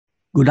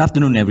Good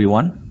afternoon,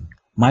 everyone.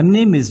 My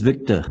name is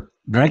Victor,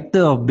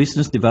 Director of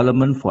Business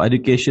Development for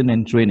Education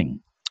and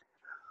Training.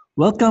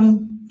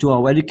 Welcome to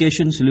our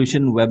Education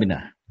Solution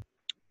webinar.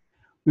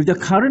 With the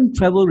current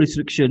travel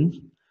restrictions,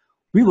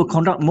 we will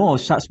conduct more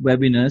of such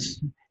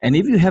webinars, and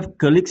if you have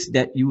colleagues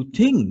that you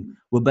think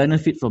will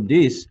benefit from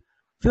this,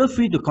 feel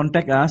free to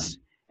contact us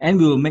and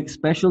we will make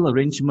special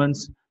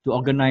arrangements to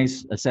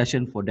organize a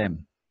session for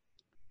them.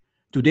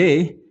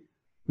 Today,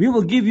 we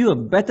will give you a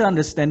better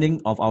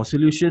understanding of our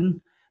solution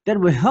that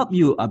will help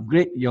you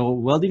upgrade your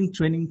welding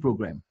training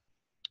program.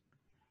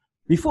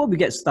 Before we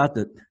get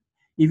started,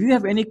 if you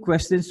have any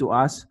questions to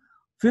ask,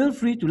 feel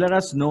free to let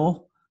us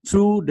know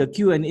through the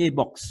Q&A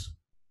box.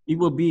 It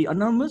will be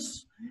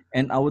anonymous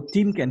and our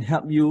team can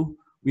help you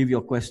with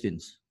your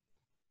questions.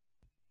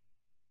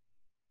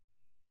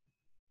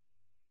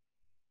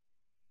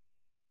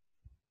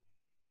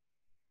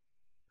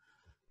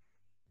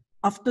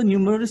 After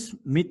numerous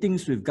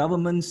meetings with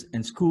governments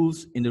and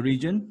schools in the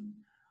region,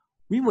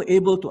 we were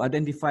able to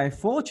identify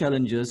 4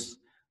 challenges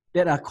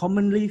that are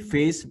commonly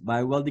faced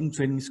by welding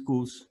training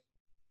schools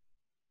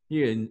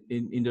here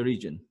in the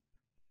region.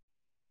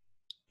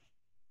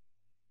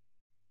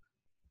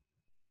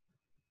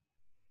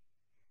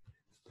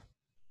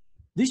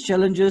 These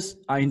challenges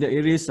are in the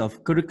areas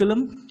of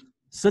curriculum,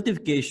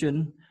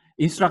 certification,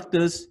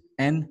 instructors,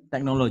 and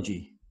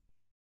technology.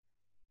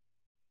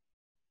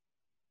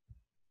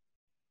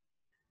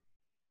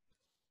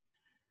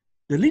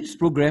 The LEAPS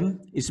program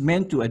is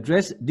meant to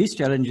address these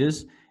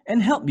challenges and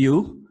help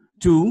you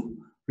to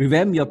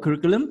revamp your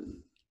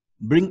curriculum,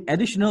 bring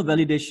additional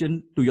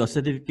validation to your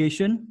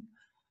certification,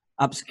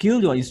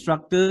 upskill your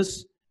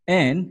instructors,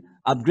 and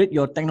upgrade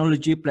your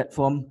technology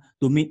platform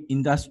to meet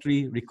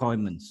industry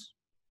requirements.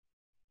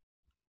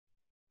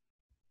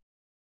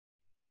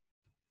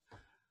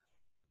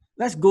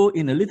 Let's go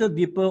in a little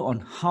deeper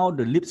on how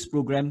the LEAPS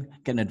program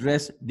can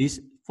address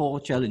these 4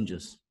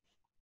 challenges.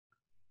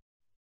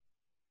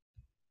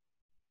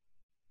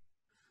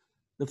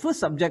 The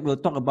first subject we'll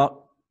talk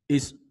about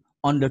is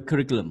on the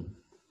curriculum.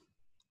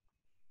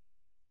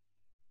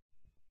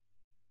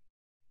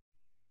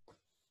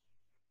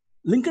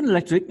 Lincoln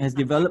Electric has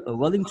developed a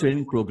welding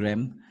training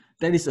program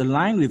that is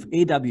aligned with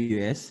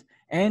AWS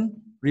and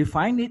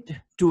refined it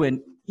to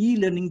an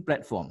e-learning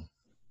platform.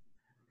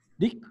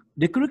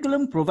 The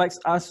curriculum provides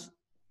us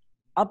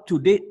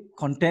up-to-date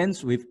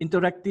contents with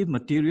interactive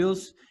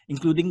materials,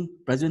 including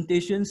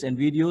presentations and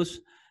videos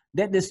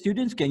that the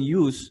students can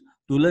use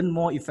to learn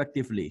more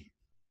effectively.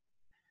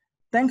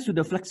 Thanks to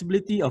the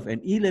flexibility of an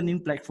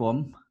e-learning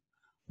platform,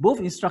 both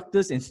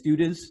instructors and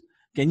students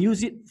can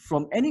use it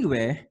from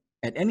anywhere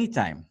at any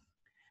time,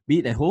 be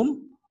it at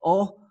home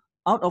or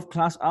out of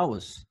class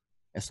hours,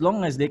 as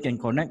long as they can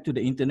connect to the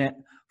internet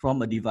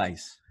from a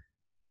device.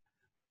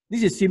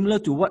 This is similar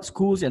to what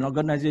schools and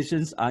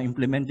organizations are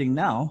implementing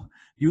now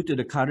due to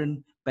the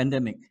current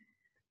pandemic.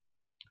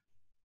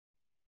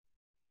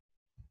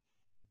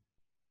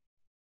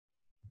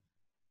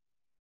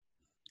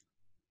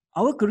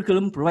 Our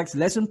curriculum provides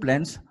lesson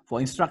plans for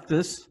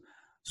instructors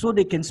so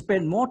they can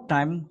spend more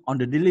time on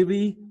the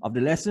delivery of the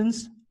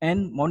lessons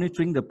and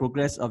monitoring the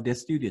progress of their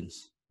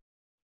students.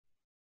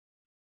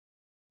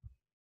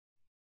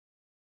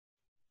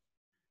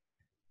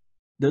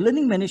 The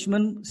learning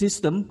management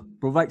system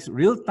provides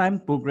real-time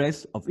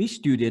progress of each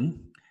student,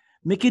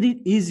 making it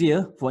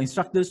easier for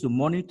instructors to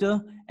monitor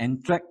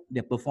and track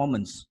their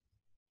performance.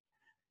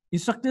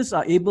 Instructors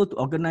are able to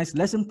organize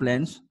lesson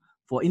plans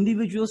for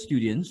individual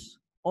students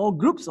or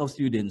groups of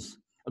students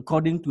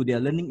according to their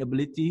learning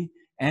ability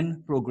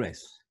and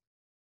progress.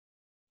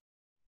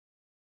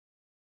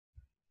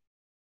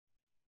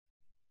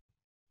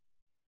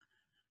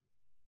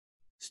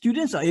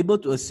 Students are able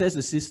to access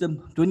the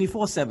system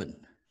 24/7,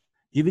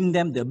 giving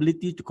them the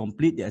ability to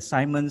complete their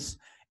assignments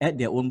at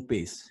their own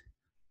pace.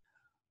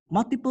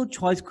 Multiple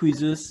choice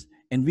quizzes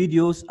and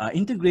videos are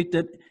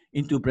integrated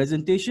into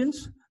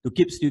presentations to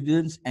keep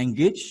students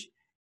engaged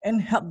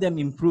and help them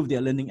improve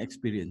their learning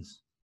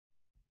experience.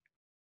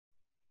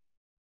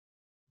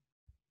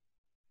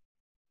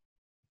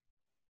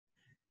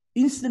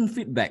 Instant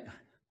feedback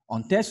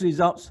on test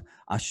results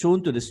are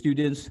shown to the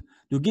students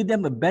to give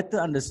them a better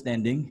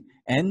understanding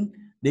and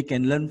they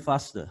can learn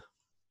faster.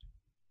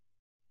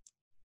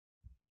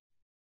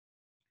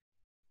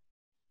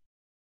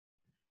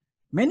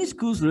 Many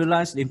schools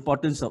realize the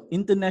importance of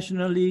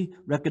internationally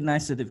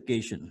recognized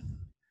certification.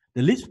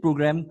 The LEAPS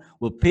program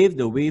will pave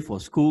the way for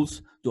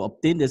schools to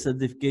obtain the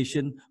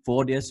certification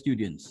for their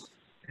students.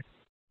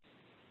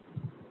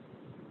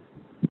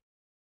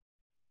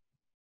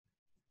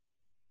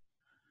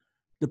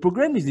 The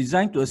program is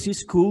designed to assist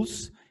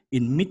schools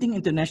in meeting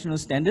international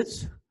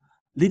standards,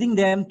 leading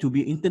them to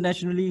be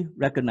internationally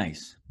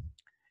recognized.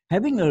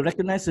 Having a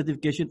recognized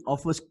certification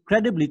offers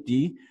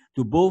credibility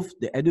to both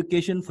the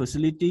education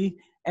facility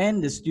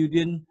and the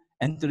student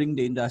entering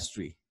the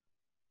industry.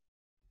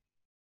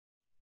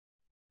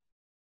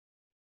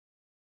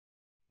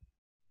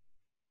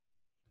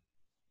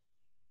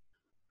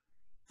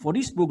 For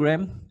this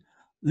program,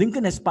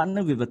 Lincoln has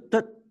partnered with a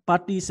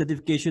third-party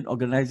certification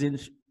organization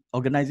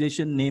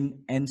organization named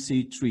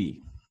NC3.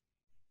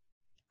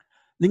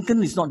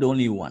 Lincoln is not the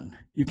only one.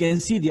 You can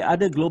see the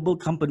other global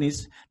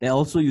companies that are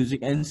also using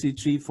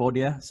NC3 for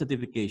their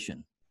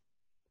certification.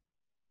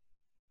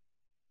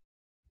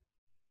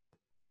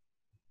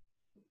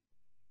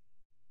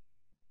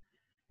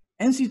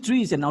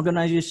 NC3 is an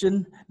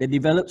organization that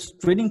develops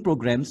training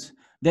programs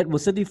that will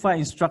certify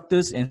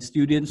instructors and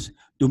students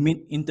to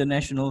meet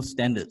international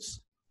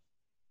standards.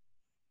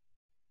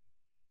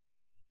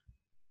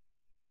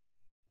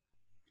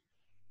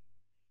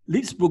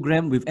 Leads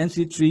program with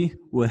NC3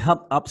 will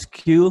help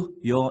upskill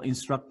your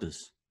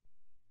instructors.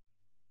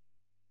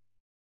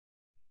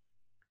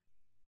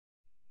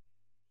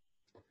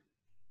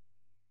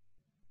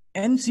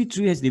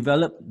 NC3 has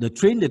developed the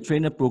Train the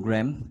Trainer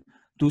program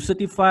to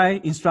certify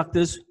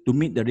instructors to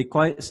meet the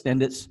required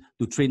standards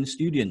to train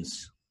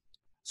students.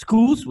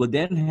 Schools will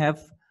then have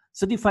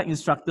certified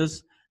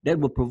instructors that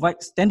will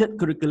provide standard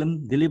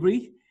curriculum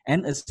delivery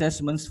and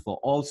assessments for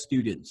all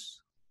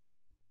students.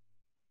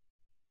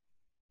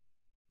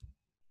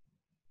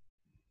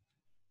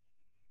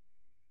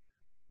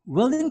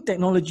 Welding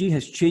technology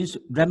has changed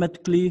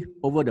dramatically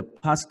over the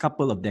past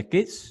couple of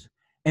decades,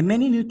 and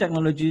many new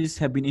technologies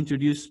have been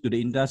introduced to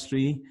the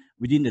industry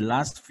within the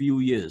last few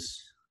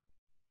years.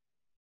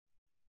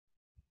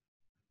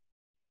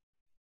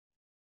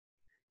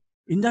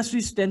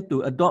 Industries tend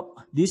to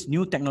adopt these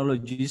new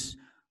technologies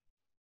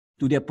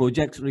to their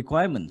project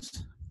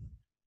requirements.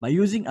 By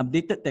using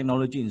updated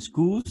technology in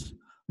schools,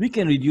 we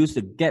can reduce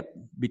the gap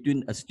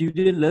between a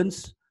student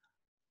learns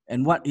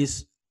and what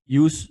is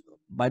used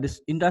by the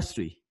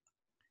industry.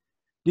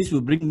 This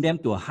will bring them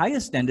to a higher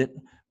standard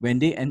when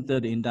they enter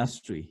the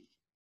industry.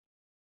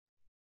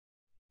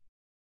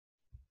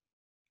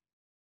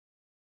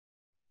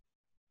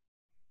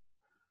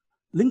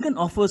 Lincoln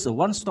offers a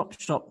one-stop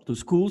shop to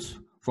schools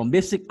from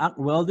basic arc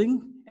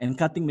welding and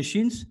cutting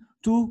machines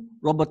to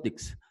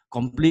robotics,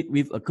 complete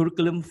with a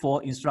curriculum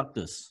for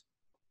instructors.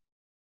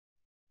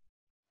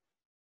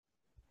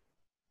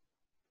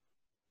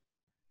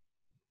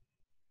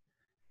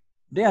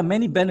 There are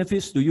many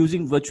benefits to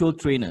using virtual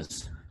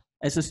trainers.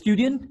 As a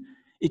student,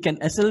 it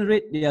can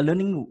accelerate their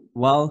learning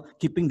while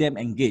keeping them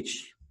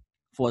engaged.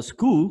 For a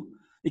school,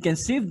 it can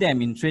save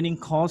them in training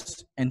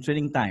costs and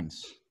training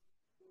times.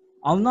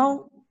 I'll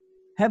now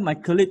have my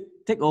colleague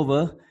take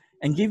over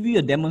and give you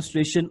a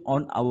demonstration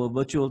on our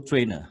virtual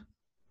trainer.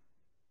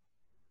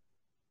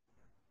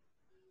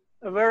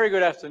 A very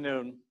good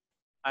afternoon.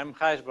 I'm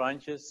Gijs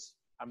Brandjes.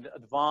 I'm the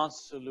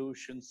Advanced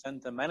Solutions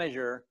Center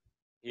Manager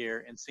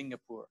here in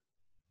Singapore.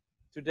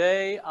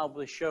 Today, I'll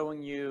be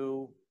showing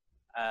you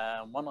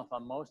one of our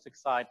most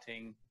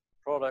exciting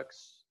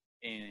products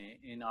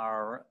in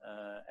our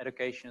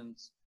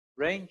education's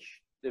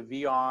range, the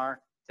VR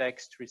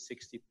Text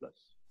 360 Plus.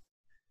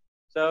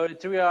 So the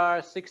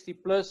VR 60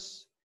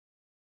 Plus,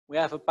 we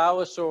have a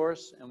power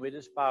source, and with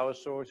this power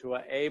source, we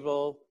are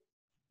able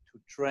to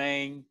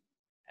train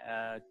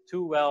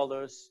 2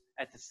 welders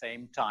at the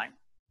same time.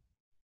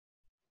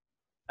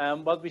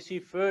 What we see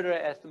further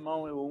at the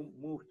moment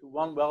we move to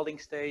one welding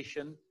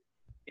station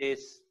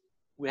is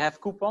we have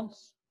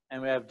coupons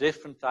and we have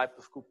different types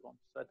of coupons.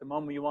 So at the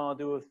moment you want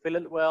to do a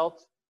fillet weld,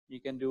 you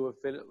can do a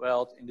fillet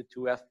weld in the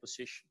 2F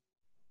position.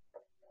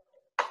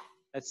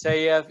 Let's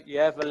say you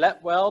have a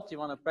lap weld, you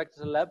want to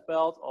practice a lap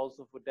weld,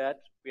 also for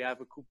that we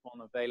have a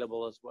coupon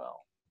available as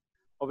well.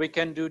 What we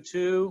can do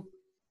too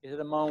is at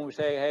the moment we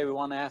say, hey, we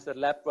want to have that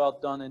lap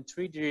weld done in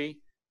 3G,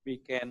 we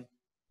can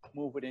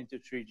move it into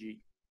 3G.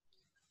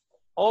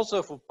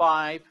 Also for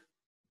pipe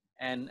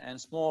and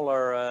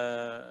smaller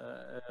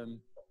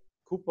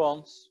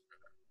coupons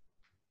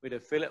with a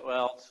fillet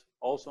weld,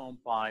 also on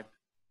pipe,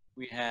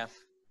 we have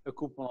a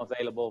coupon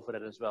available for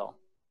that as well.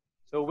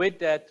 So with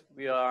that,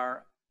 we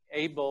are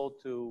able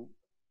to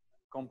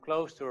come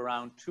close to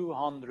around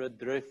 200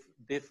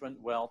 different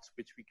welds,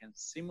 which we can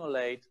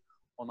simulate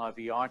on our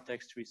VR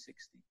Text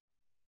 360.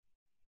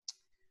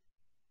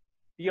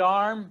 The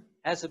arm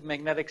has a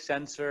magnetic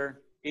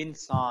sensor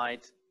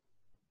inside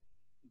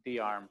the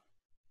arm.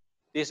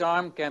 This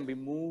arm can be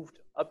moved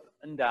up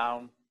and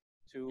down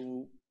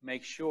to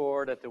make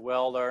sure that the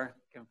welder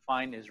can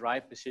find his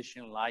right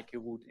position like he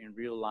would in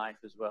real life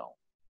as well.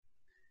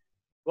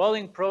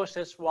 Welding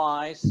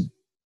process-wise,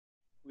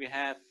 we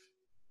have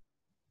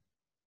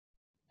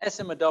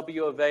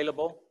SMW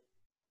available.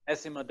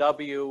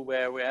 SMW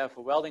where we have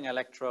a welding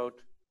electrode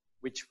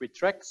which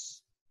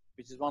retracts,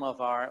 which is one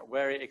of our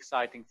very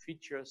exciting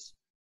features,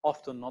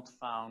 often not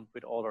found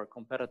with other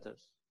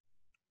competitors.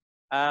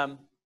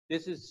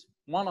 This is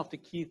one of the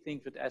key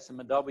things with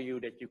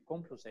SMW that you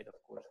compensate, of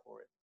course,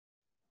 for it.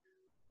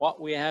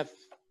 What we have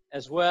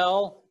as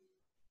well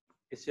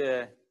is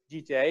a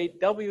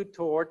GTAW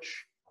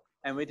torch,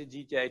 and with the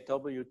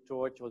GTAW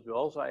torch, what we're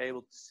also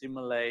able to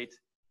simulate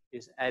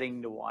is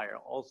adding the wire.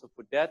 Also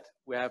for that,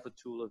 we have a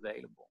tool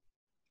available.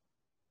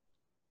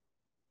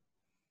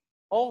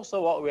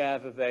 Also what we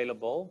have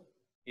available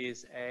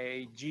is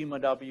a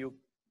GMW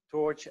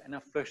torch and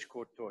a flux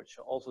core torch.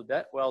 So also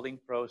that welding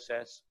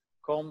process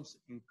comes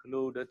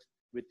included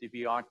with the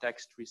VR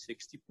Text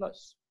 360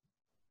 Plus.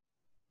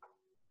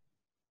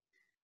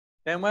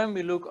 Then when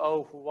we look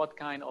over what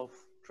kind of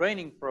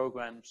training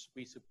programs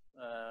we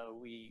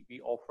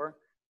offer,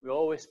 we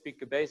always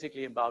speak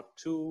basically about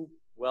two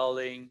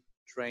welding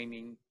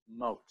training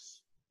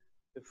modes.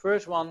 The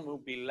first one will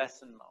be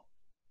lesson mode.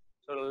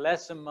 So the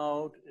lesson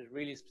mode is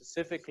really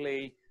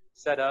specifically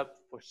set up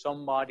for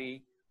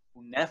somebody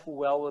who never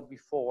welded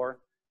before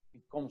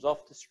and comes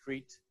off the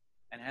street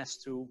and has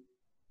to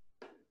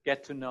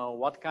get to know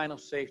what kind of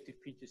safety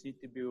features need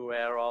to be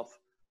aware of,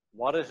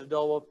 what is a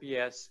double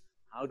PS,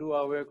 how do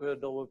I work with a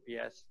double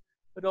PS,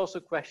 but also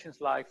questions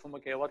like from,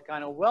 okay, what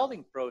kind of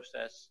welding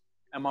process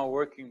am I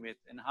working with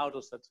and how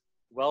does that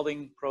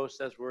welding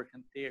process work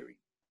in theory?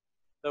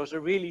 Those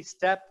are really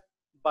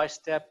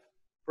step-by-step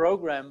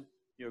program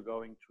you're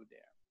going through there.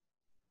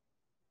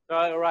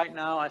 So right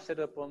now I set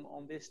up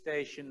on this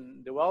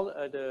station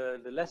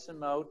the lesson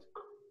mode.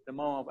 The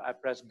moment I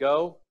press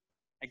go,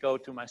 I go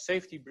to my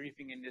safety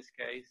briefing in this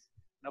case.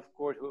 And of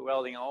course with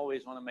welding I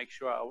always want to make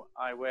sure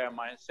I wear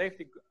my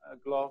safety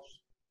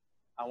gloves.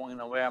 I want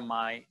to wear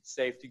my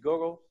safety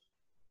goggles.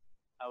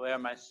 I wear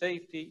my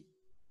safety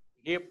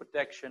ear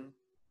protection,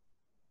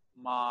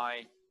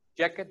 my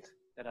jacket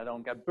that I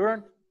don't get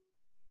burned,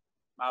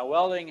 my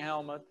welding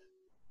helmet,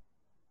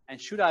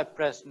 and should I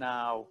press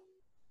now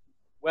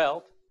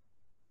weld,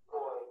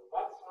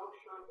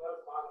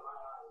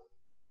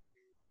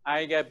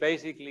 I get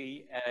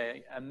basically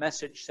a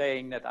message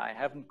saying that I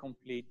haven't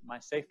completed my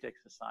safety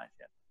exercise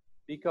yet.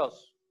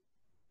 Because,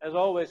 as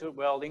always with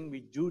welding,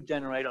 we do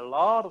generate a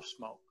lot of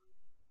smoke.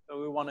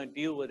 So we want to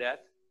deal with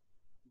that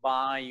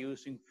by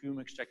using fume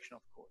extraction,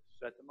 of course.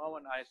 So at the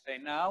moment I say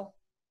now,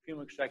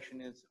 fume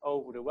extraction is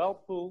over the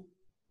weld pool.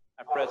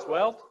 I press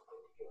weld,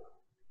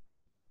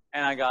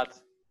 and I got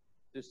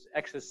this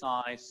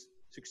exercise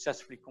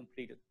successfully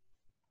completed.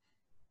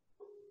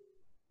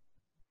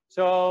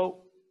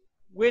 So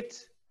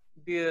with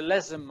the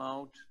lesson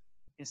mode,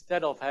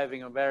 instead of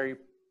having a very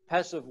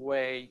passive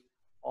way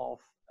of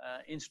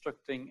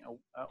instructing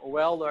a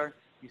welder,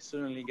 you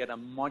suddenly get a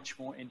much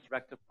more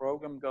interactive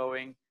program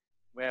going,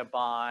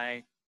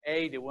 whereby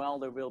the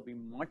welder will be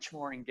much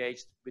more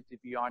engaged with the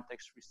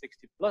VRTEX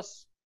 360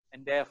 Plus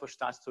and therefore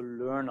starts to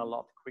learn a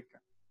lot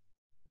quicker.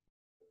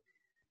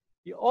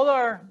 The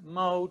other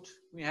mode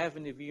we have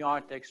in the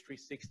VRTEX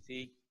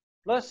 360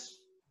 Plus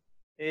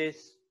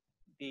is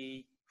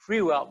the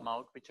free weld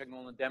mode, which I'm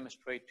going to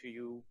demonstrate to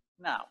you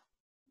now.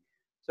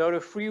 So the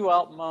free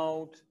weld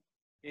mode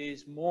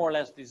is more or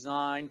less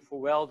designed for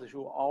welders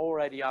who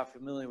already are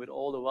familiar with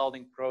all the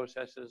welding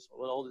processes,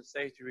 with all the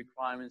safety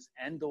requirements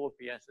and double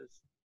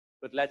PSs.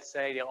 But let's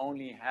say they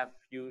only have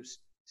used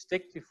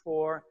stick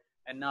before,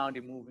 and now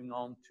they're moving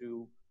on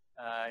to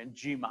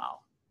GMAL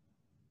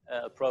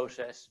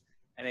process,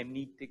 and they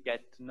need to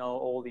get to know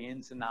all the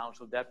ins and outs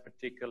of that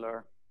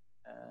particular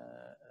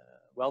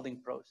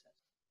welding process.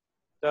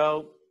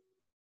 So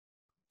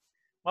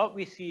what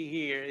we see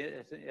here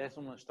is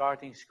on the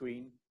starting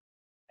screen,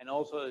 and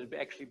also it's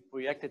actually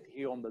projected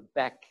here on the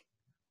back,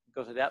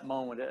 because at that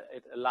moment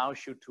it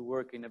allows you to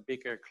work in a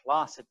bigger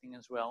class setting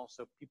as well,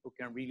 so people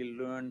can really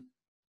learn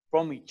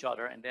from each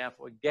other and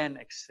therefore again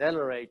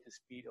accelerate the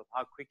speed of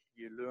how quickly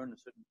you learn a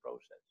certain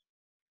process.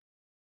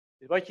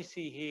 What you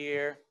see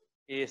here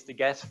is the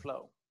gas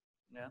flow.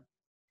 Yeah?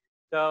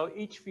 So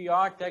each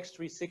VRTEX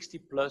 360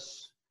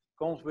 Plus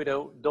comes with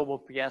a double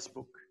PS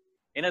book.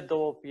 In a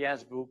double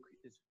PS book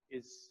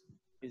is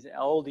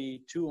all the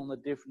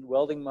 200 different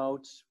welding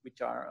modes,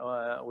 which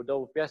are, or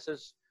double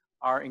PSs,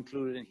 are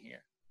included in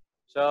here.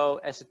 So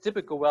as a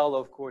typical welder,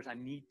 of course, I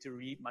need to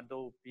read my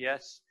double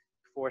PS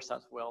before I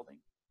start welding.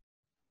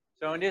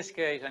 So in this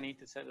case, I need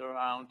to set it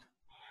around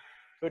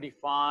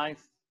 35.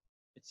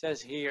 It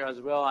says here as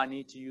well, I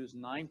need to use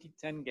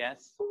 90-10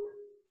 gas.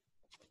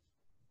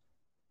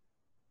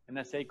 And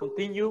I say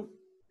continue.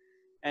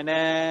 And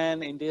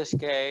then in this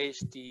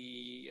case,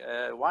 the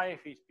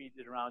YFE speed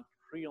is around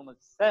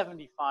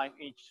 375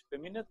 inches per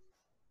minute.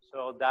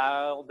 So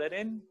dial that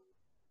in.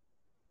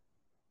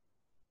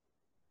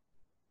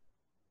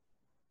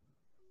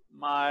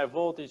 My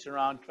voltage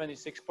around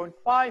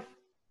 26.5.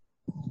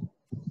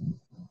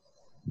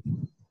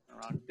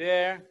 Around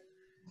there.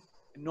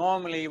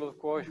 Normally, of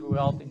course, we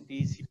weld in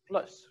DC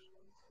plus.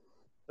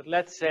 But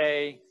let's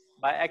say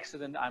by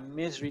accident I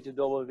misread the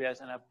WS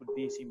and I put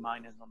DC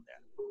minus on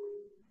there.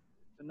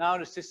 So now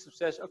the system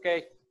says,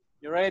 okay,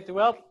 you're ready to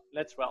weld?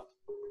 Let's weld.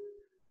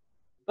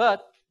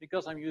 But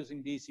because I'm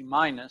using DC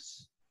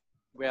minus,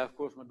 where of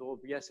course my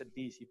WS at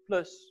DC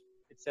plus,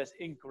 it says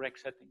incorrect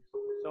settings.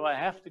 So I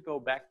have to go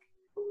back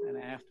and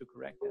I have to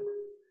correct that.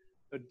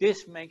 So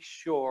this makes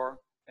sure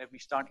that we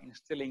start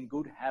instilling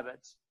good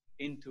habits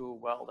into a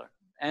welder,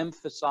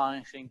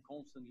 emphasizing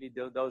constantly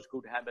those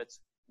good habits.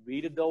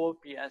 Read a double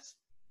PS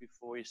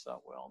before you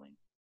start welding.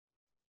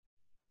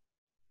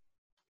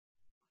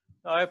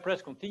 So I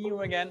press continue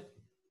again,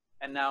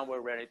 and now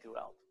we're ready to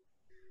weld.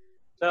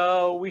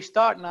 So we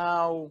start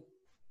now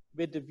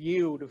with the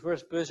view, the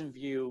first person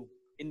view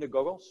in the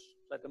goggles.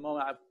 So at the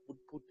moment I would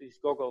put these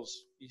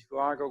goggles, these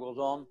VR goggles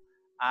on,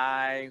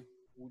 I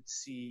would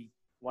see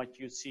what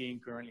you're seeing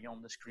currently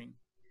on the screen.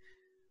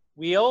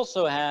 We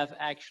also have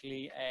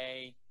actually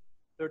a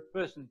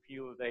third-person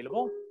view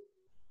available.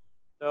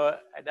 So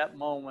at that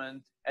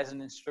moment, as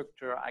an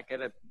instructor, I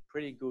get a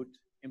pretty good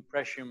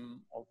impression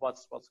of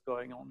what's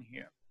going on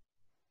here.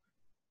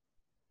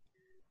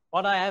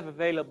 What I have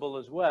available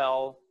as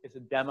well is a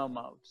demo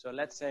mode. So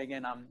let's say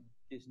again, I'm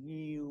this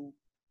new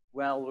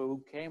welder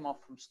who came off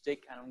from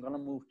stick and I'm going to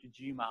move to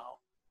Gmail.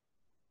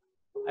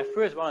 I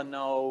first want to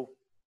know,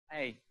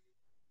 hey,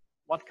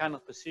 what kind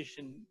of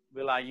position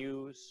will I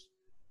use?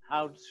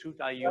 How should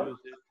I use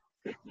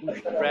it?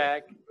 Push,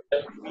 drag,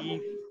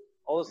 weave,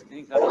 all those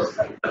things.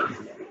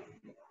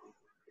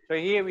 So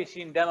here we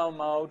see in demo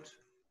mode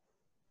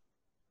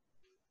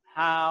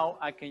how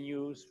I can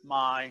use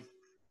my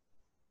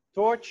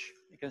torch.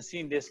 You can see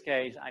in this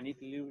case, I need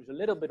to use a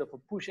little bit of a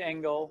push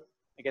angle.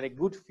 I get a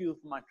good feel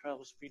for my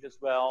travel speed as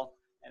well,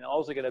 and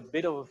also get a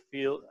bit of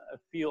a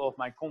feel of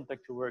my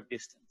contact to work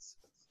distance.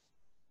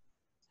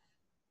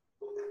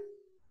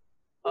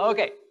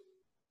 Okay,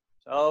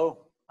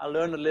 so I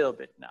learned a little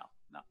bit now.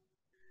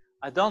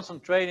 I've done some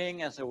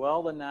training as a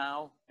welder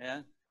now,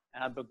 yeah,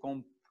 and I've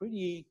become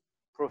pretty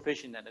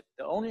proficient at it.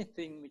 The only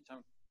thing which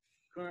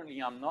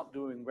I'm not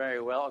doing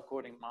very well,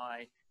 according to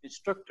my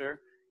instructor,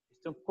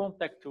 is the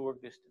contact to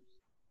work distance.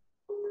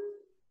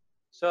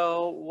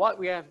 So what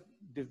we have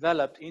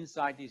developed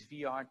inside these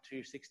VR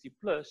 360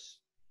 Plus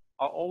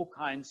are all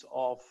kinds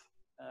of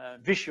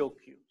visual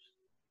cues.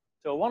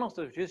 So one of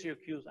the visual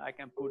cues I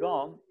can put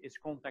on is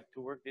contact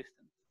to work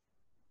distance.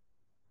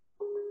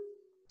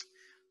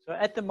 So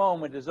at the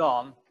moment it's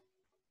on,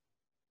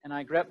 and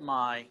I grab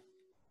my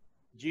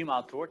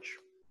Gmail torch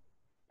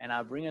and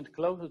I bring it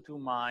closer to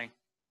my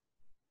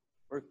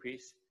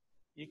workpiece.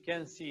 You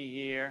can see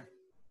here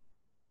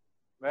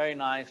very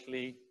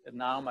nicely that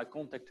now my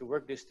contact to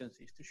work distance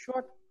is too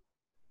short.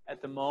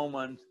 At the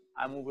moment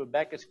I move it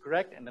back, it's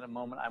correct, and at the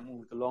moment I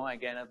move it along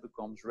again, it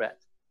becomes red.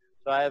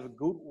 So I have a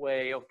good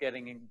way of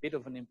getting a bit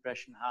of an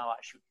impression how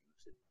I should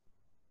use it.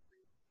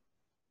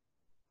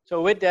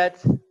 So with that,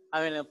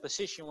 I'm in a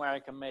position where I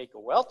can make a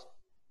weld.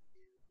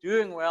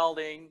 During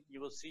welding, you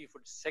will see for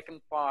the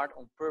second part,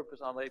 on purpose,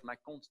 I'll make my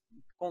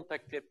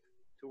contact tip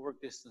to work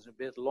distance a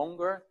bit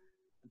longer.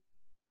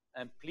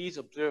 And please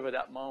observe at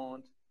that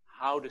moment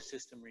how the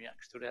system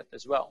reacts to that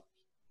as well.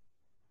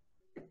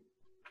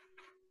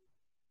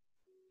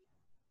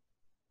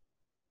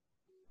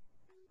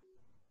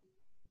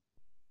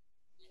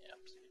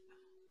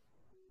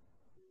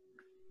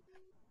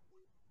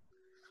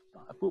 So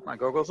I put my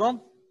goggles on.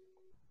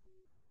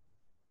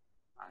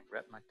 I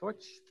grab my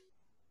torch.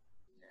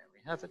 There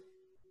we have it.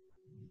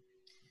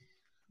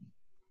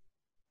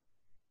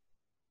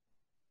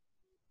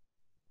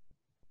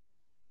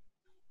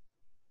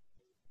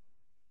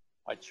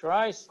 White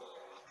rice.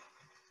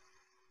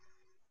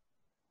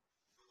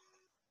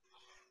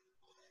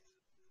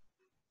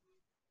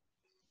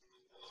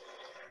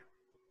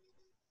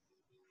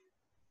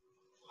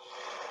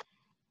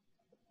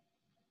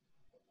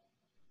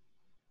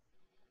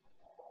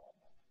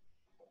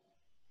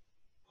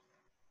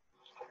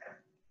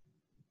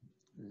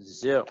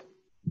 So,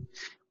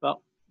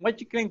 well, what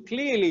you can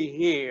clearly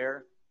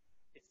hear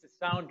is the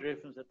sound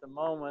difference at the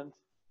moment.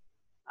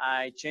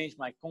 I changed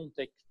my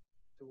contact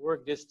to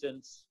work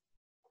distance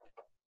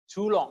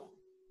too long.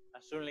 I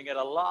certainly get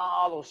a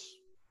lot of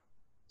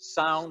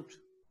sound,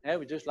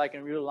 just like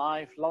in real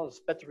life, a lot of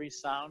spattery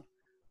sound,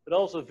 but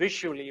also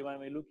visually when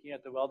we're looking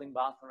at the welding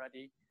bath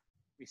already,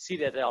 we see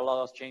that there are a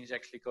lot of changes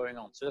actually going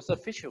on. So that's a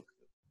visual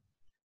clue.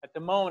 At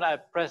the moment I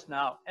press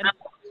now enter,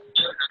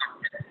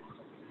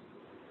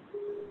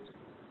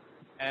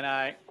 and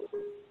I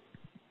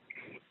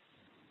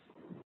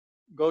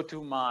go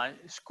to my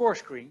score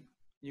screen.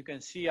 You can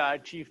see I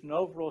achieved an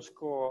overall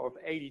score of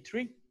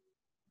 83.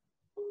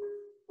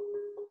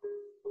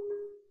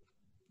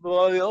 But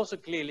what we also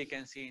clearly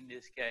can see in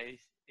this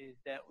case is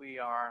that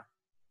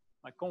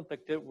my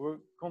contact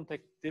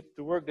tip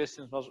to work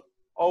distance was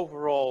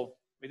overall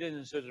within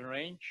a certain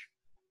range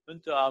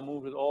until I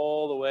moved it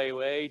all the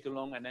way too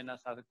long, and then I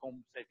started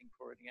compensating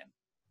for it again.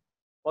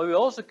 What we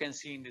also can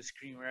see in the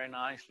screen very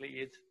nicely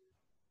is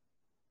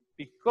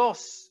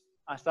because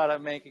I started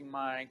making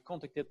my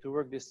contact tip to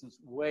work distance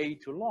way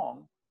too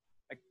long,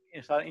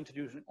 I started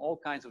introducing all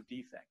kinds of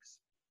defects.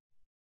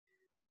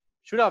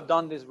 Should I have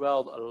done this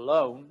weld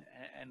alone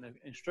and the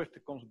instructor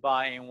comes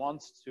by and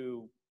wants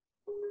to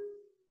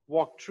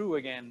walk through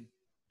again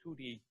to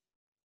the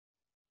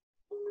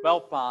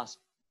weld pass,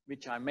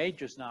 which I made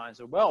just now as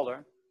a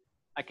welder,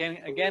 I can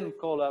again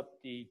call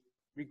up the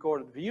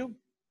recorded view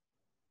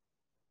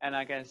and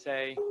I can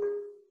say,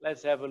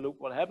 let's have a look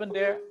what happened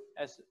there.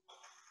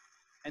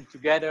 And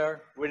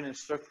together with an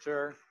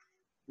instructor,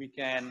 we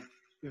can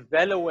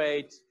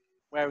evaluate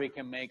where we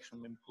can make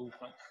some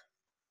improvements.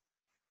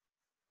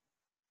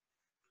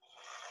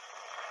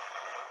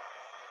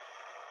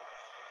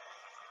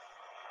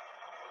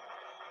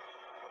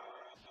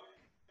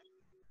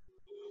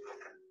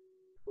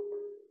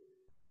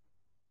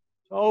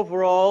 So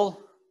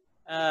overall,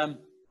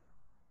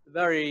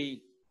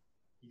 very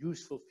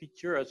useful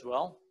feature as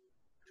well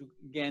to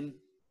again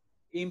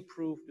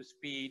improve the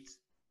speed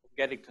of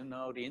getting to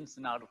know the ins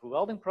and outs of the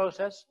welding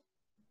process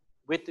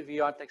with the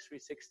VRTex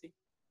 360.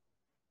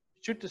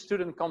 Should the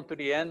student come to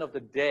the end of the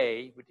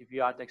day with the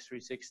VRTex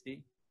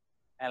 360,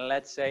 and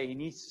let's say he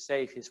needs to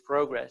save his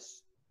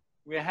progress,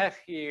 we have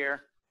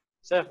here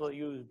several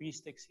USB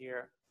sticks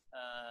here,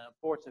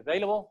 ports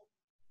available,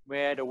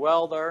 where the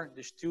welder,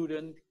 the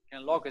student,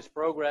 can log his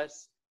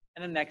progress,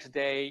 and the next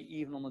day,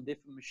 even on a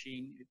different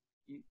machine,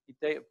 he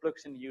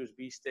plugs in the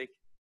USB stick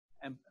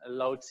and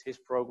loads his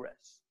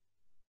progress.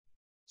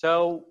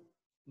 So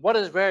what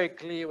is very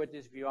clear with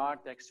this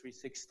VRTex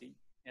 360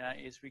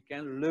 is we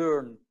can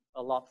learn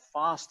a lot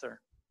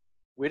faster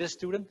with a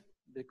student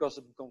because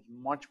it becomes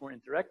much more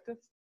interactive.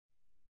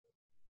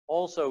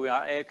 Also, we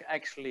are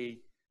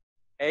actually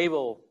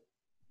able,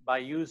 by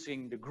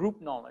using the group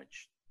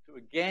knowledge, to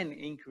again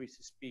increase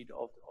the speed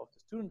of the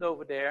student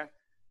over there.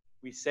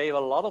 We save a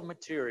lot of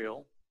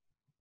material,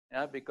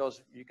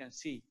 because you can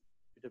see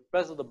with the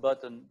press of the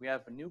button, we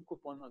have a new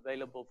coupon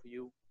available for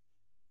you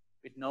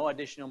with no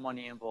additional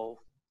money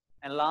involved.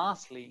 And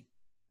lastly,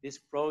 this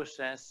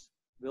process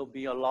will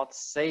be a lot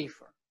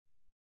safer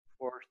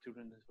for a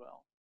student as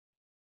well.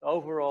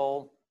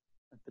 Overall,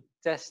 a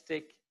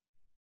fantastic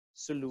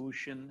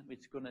solution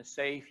which is going to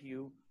save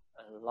you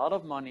a lot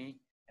of money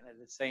and at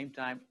the same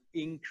time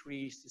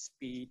increase the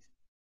speed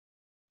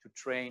to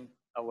train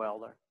a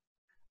welder.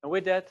 And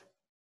with that,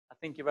 I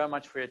thank you very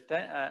much for your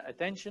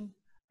attention,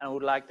 and I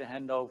would like to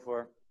hand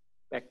over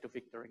back to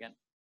Victor again.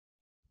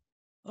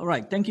 All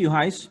right, thank you,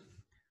 Heis.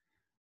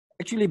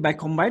 Actually, by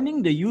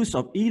combining the use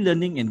of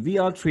e-learning and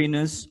VR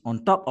trainers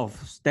on top of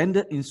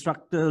standard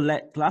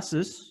instructor-led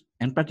classes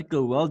and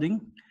practical welding,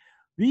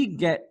 we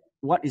get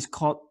what is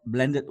called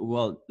blended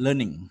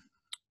learning.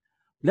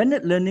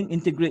 Blended learning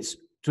integrates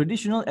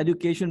traditional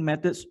education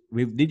methods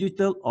with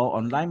digital or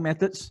online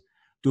methods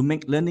to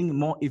make learning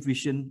more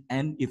efficient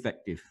and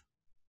effective.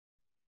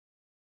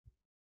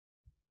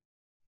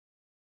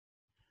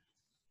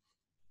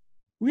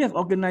 We have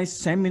organized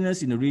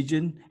seminars in the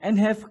region and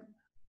have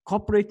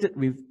cooperated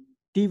with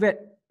TVET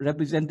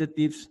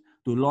representatives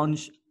to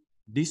launch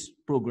this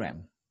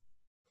program.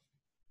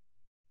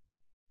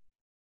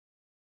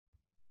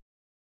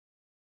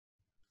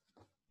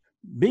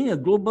 Being a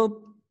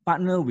global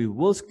partner with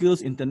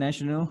WorldSkills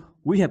International,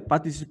 we have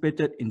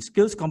participated in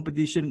skills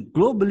competition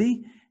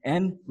globally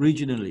and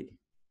regionally.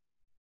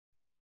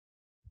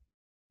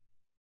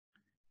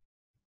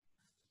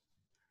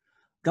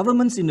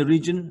 Governments in the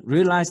region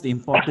realize the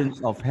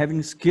importance of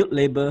having skilled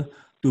labor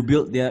to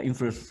build their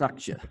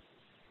infrastructure.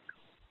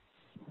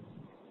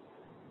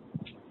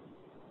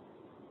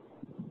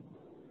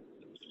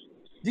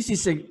 This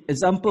is an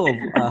example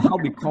of how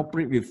we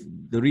cooperate with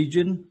the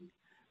region.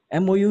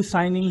 MOU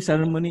signing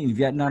ceremony in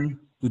Vietnam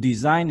to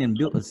design and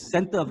build a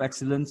center of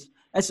excellence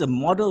as a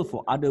model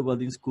for other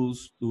welding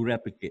schools to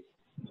replicate.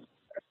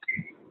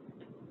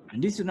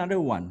 And this is another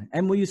one,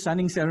 MOU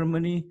signing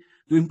ceremony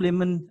to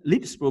implement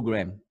LEAPS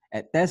program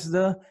at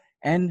TESDA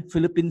and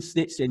Philippine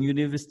states and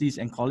universities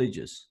and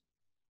colleges.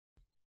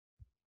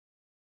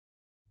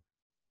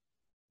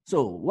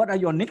 So what are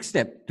your next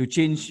steps to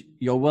change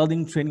your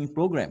welding training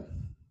program?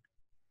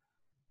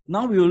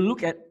 Now we will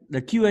look at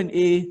the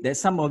Q&A that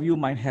some of you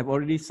might have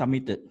already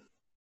submitted.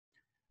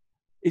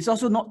 It's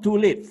also not too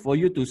late for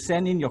you to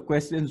send in your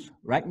questions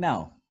right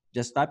now.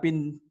 Just type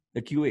in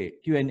the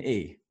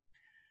Q&A.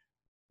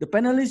 The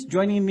panelists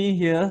joining me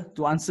here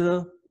to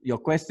answer your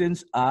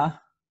questions are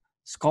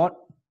Scott,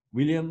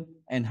 William,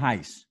 and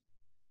Heis.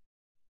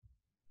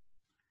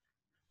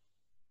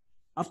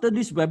 After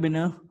this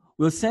webinar,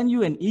 we'll send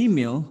you an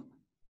email,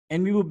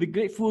 and we will be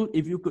grateful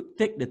if you could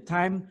take the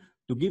time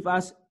to give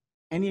us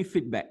any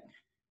feedback.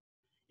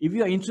 If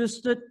you are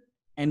interested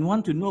and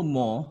want to know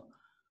more,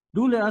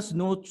 do let us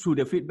know through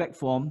the feedback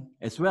form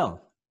as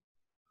well.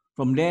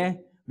 From there,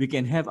 we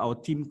can have our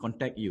team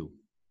contact you.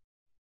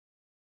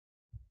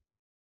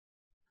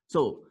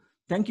 So,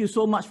 thank you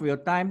so much for your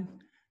time.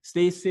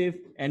 Stay safe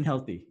and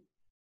healthy.